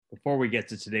Before we get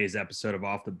to today's episode of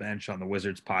Off the Bench on the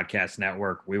Wizards Podcast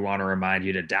Network, we want to remind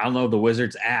you to download the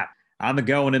Wizards app. On the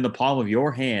go and in the palm of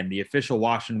your hand, the official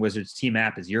Washington Wizards team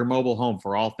app is your mobile home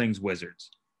for all things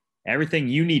Wizards. Everything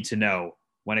you need to know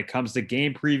when it comes to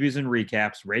game previews and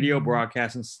recaps, radio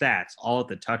broadcasts, and stats, all at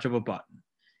the touch of a button.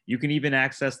 You can even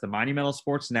access the Monumental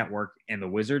Sports Network and the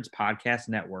Wizards Podcast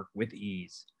Network with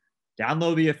ease.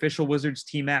 Download the official Wizards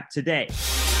team app today.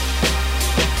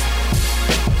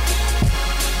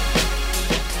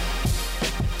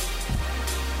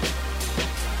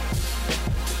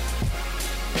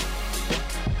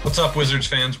 What's up, Wizards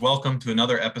fans? Welcome to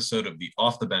another episode of the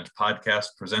Off the Bench podcast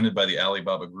presented by the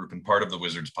Alibaba Group and part of the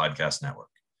Wizards Podcast Network.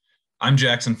 I'm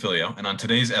Jackson Filio, and on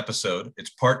today's episode, it's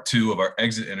part 2 of our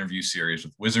exit interview series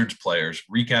with Wizards players,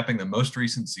 recapping the most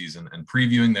recent season and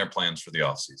previewing their plans for the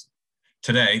offseason.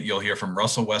 Today, you'll hear from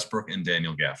Russell Westbrook and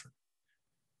Daniel Gafford.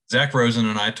 Zach Rosen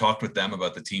and I talked with them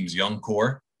about the team's young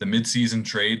core, the midseason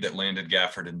trade that landed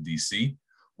Gafford in DC,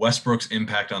 Westbrook's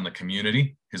impact on the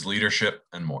community, his leadership,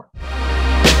 and more.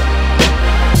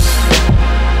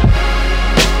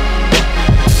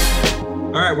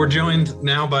 All right, we're joined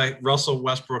now by Russell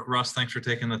Westbrook. Russ, thanks for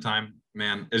taking the time,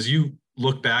 man. As you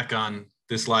look back on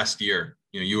this last year,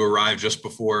 you arrived just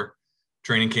before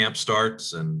training camp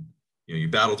starts, and you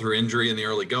battled through injury in the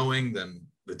early going. Then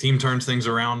the team turns things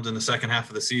around in the second half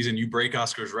of the season. You break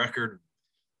Oscar's record,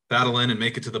 battle in, and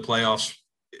make it to the playoffs.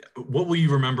 What will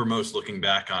you remember most looking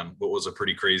back on what was a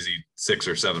pretty crazy 6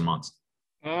 or 7 months?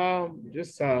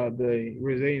 Just the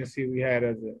resiliency we had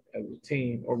as a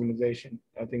team organization.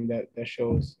 I think that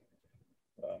shows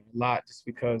a lot, just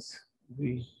because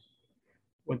we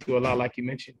went through a lot, like you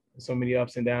mentioned, so many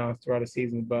ups and downs throughout the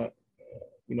season. But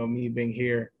me being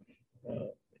here,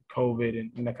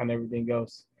 COVID and that kind of everything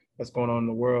else that's going on in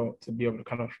the world, to be able to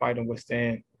kind of fight and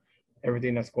withstand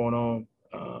everything that's going on,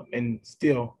 and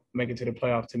still make it to the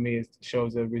playoff, to me, it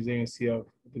shows the resiliency of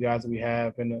the guys that we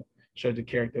have and shows the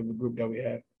character of the group that we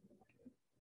have.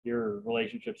 Your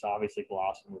relationship's obviously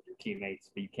blossomed with your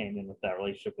teammates, but you came in with that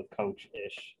relationship with Coach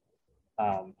Ish.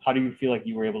 How do you feel like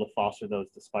you were able to foster those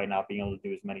despite not being able to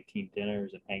do as many team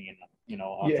dinners and hanging,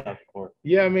 outside the court?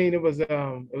 Yeah, I mean, it was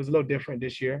a little different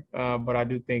this year, but I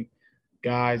do think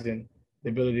guys and the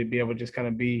ability to be able to just kind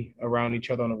of be around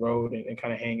each other on the road and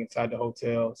kind of hang inside the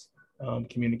hotels,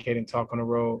 communicate and talk on the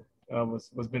road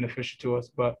was beneficial to us.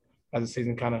 But as the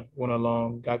season kind of went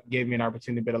along, gave me an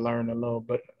opportunity to learn a little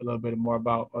bit more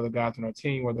about other guys on our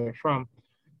team, where they're from,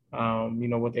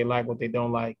 what they like, what they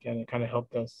don't like, and it kind of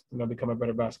helped us, become a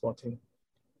better basketball team.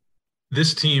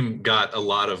 This team got a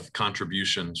lot of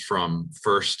contributions from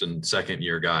first and second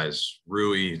year guys,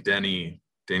 Rui, Denny,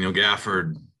 Daniel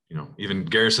Gafford, even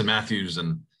Garrison Matthews.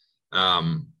 And,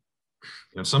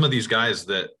 some of these guys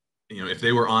that, if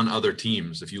they were on other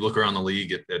teams, if you look around the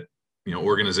league at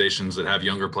organizations that have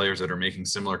younger players that are making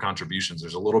similar contributions,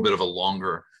 there's a little bit of a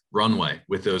longer runway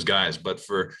with those guys. But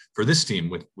for this team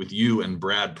with you and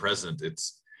Brad present,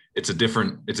 it's a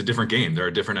different game. There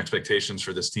are different expectations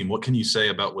for this team. What can you say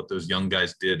about what those young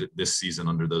guys did this season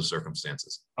under those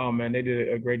circumstances? Oh man, they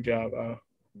did a great job.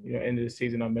 End of the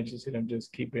season, I mentioned to them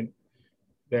just keeping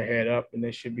their head up, and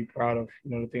they should be proud of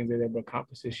the things that they've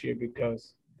accomplished this year,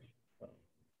 because a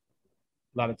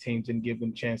lot of teams didn't give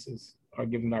them chances or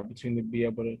give them the opportunity to be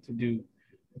able to do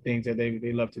the things that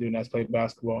they love to do, and that's play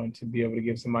basketball. And to be able to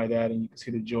give somebody that, and you can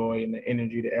see the joy and the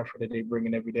energy, the effort that they bring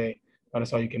in every day,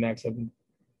 that's all you can ask of them.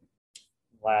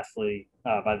 Lastly,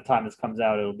 by the time this comes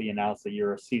out, it'll be announced that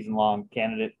you're a season-long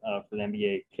candidate for the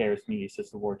NBA Cares Media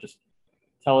Assist Award. Just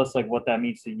tell us what that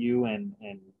means to you and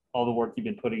all the work you've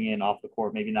been putting in off the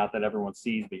court. Maybe not that everyone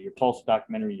sees, but your Tulsa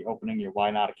documentary, your opening, your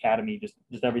Why Not Academy, just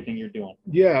everything you're doing.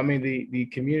 Yeah, I mean, the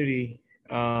community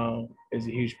is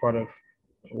a huge part of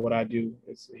what I do.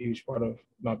 It's a huge part of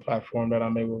my platform that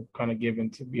I'm able kind of given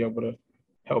to be able to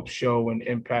help show and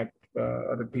impact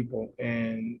other people.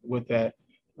 And with that,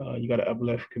 you got to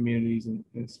uplift communities, and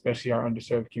especially our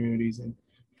underserved communities, and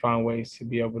find ways to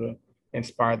be able to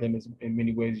inspire them in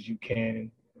many ways as you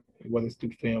can, and whether it's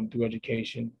through film, through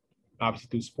education, obviously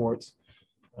through sports,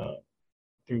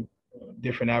 through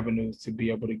different avenues, to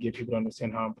be able to get people to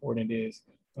understand how important it is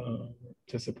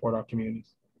to support our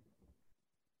communities.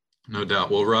 No doubt.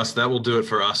 Well, Russ, that will do it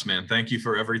for us, man. Thank you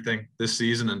for everything this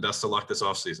season, and best of luck this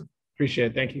offseason.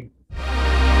 Appreciate it. Thank you.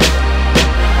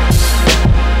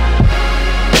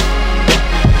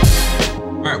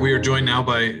 All right, we are joined now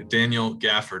by Daniel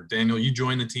Gafford. Daniel, you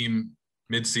joined the team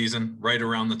mid-season, right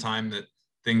around the time that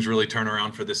things really turn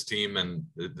around for this team and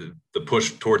the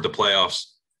push toward the playoffs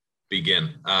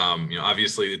begin.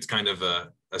 Obviously, it's kind of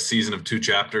a season of 2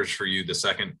 chapters for you, the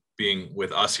second being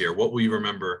with us here. What will you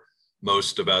remember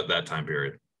most about that time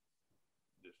period?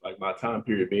 Just like my time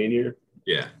period being here.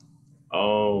 Yeah.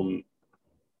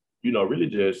 Really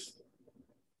just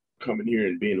coming here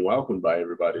and being welcomed by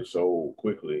everybody so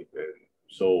quickly. And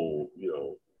so,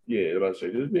 as I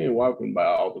say, just being welcomed by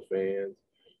all the fans,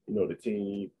 the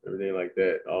team, everything like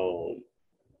that.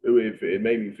 It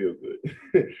made me feel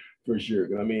good for sure.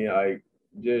 I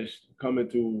just coming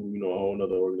to, a whole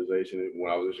nother organization.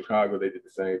 When I was in Chicago, they did the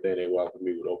same thing. They welcomed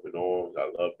me with open arms. I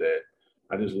love that.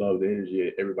 I just love the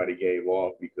energy everybody gave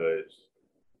off because,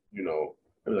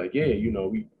 it was like, yeah,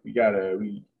 we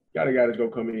gotta guys go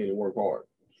come in and work hard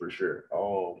for sure.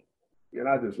 And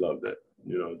I just love that,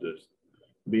 just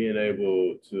being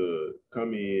able to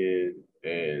come in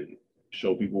and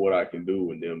show people what I can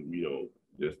do and them,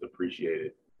 just appreciate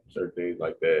it. Certain things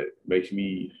like that makes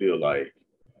me feel like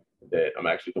that I'm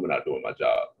actually coming out doing my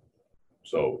job.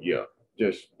 So yeah,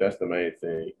 just that's the main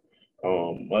thing.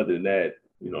 Other than that,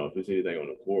 if it's anything on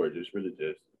the court, just really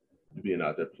just being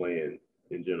out there playing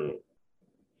in general.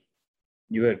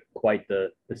 You had quite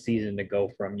the season to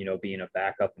go from, being a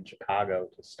backup in Chicago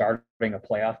to starting a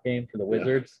playoff game for the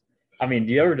Wizards. Yeah. I mean,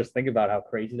 do you ever just think about how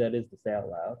crazy that is to say out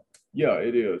loud? Yeah,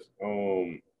 it is.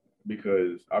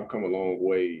 Because I've come a long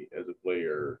way as a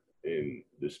player in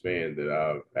the span that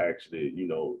I've actually,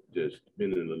 just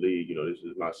been in the league. This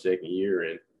is my second year,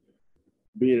 and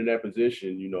being in that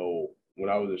position, when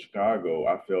I was in Chicago,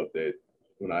 I felt that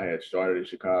when I had started in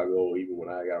Chicago, even when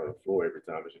I got on the floor every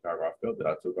time in Chicago, I felt that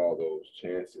I took all those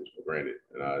chances for granted,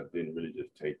 and I didn't really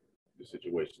just take the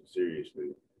situation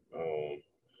seriously.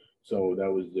 So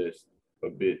that was just a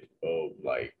bit of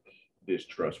like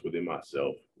distrust within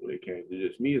myself when it came to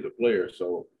just me as a player.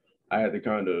 So I had to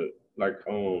kind of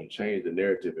change the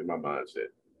narrative in my mindset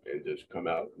and just come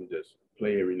out and just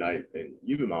play every night and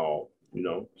give it my all.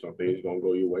 Some things gonna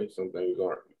go your way, some things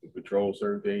aren't. You can control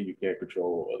certain things, you can't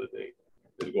control other things.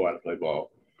 Just go out and play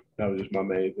ball. That was just my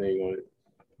main thing on it.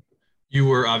 You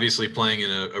were obviously playing in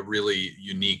a really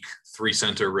unique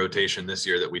 3-center rotation this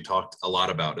year that we talked a lot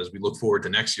about. As we look forward to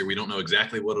next year, we don't know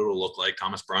exactly what it'll look like.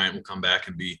 Thomas Bryant will come back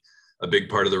and be a big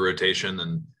part of the rotation.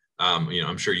 And,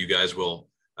 I'm sure you guys will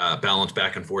balance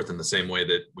back and forth in the same way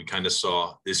that we kind of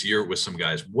saw this year with some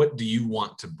guys. What do you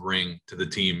want to bring to the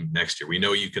team next year? We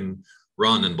know you can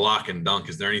run and block and dunk.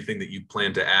 Is there anything that you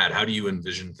plan to add? How do you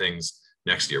envision things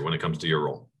next year when it comes to your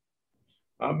role?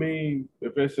 I mean,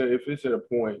 if it's at a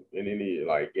point in any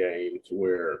game to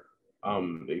where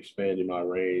I'm expanding my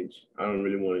range, I don't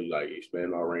really want to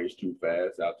expand my range too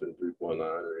fast out to the 3-point line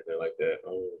or anything like that.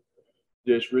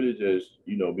 Just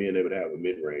being able to have a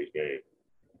mid-range game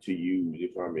to use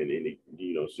if I'm in any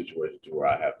situation to where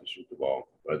I have to shoot the ball.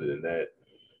 Other than that,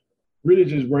 really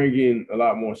just bring in a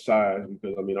lot more size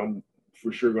because I'm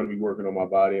for sure going to be working on my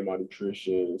body and my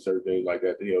nutrition and certain things like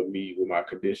that to help me with my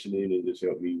conditioning and just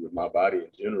help me with my body in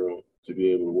general to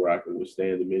be able to where I can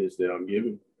withstand the minutes that I'm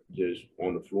given just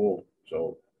on the floor.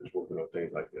 So just working on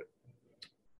things like that.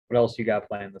 What else you got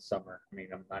planned this summer? I mean,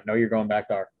 I know you're going back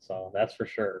to Arkansas. That's for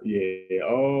sure. Yeah. I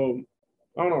don't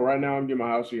know. Right now I'm getting my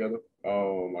house together. I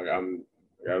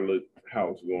got a little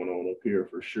house going on up here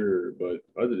for sure. But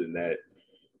other than that,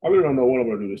 I really don't know what I'm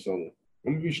going to do this summer.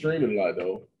 I'm going to be streaming a lot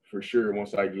though. For sure,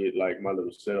 once I get my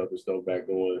little setup and stuff back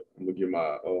going, I'm gonna get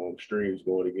my streams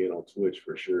going again on Twitch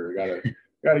for sure. Gotta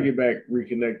get back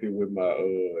reconnected with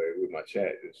my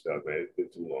chat and stuff, man. It's been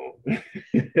too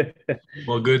long.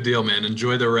 Well, good deal, man.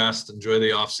 Enjoy the rest. Enjoy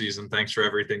the off season. Thanks for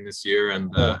everything this year, and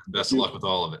best of luck with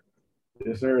all of it.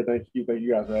 Yes, sir. Thank you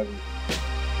guys for having me.